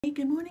Hey,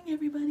 good morning,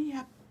 everybody.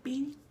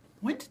 Happy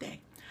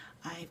Wednesday.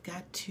 I've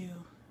got to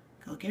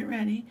go get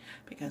ready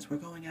because we're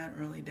going out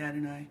early, Dad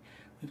and I.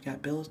 We've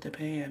got bills to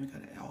pay. I've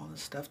got all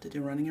this stuff to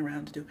do, running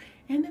around to do,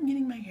 and I'm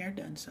getting my hair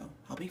done, so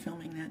I'll be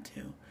filming that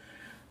too.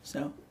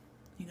 So,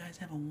 you guys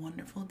have a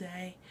wonderful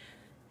day.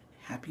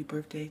 Happy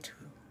birthday to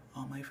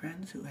all my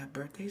friends who have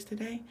birthdays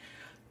today.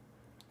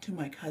 To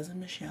my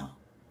cousin Michelle,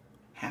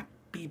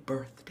 happy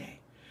birthday.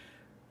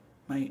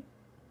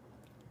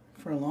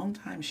 For a long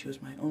time, she was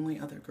my only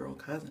other girl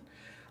cousin,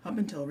 up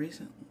until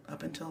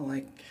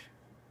like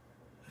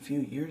a few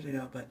years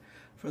ago. But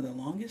for the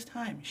longest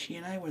time, she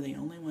and I were the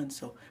only ones.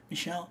 So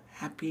Michelle,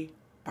 happy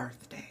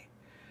birthday.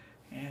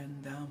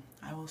 And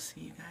I will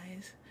see you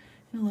guys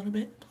in a little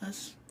bit.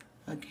 Plus,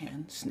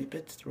 again,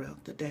 snippets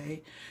throughout the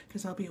day,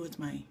 because I'll be with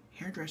my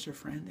hairdresser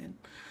friend and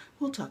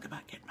we'll talk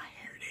about getting my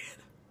hair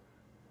did.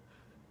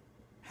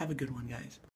 Have a good one, guys.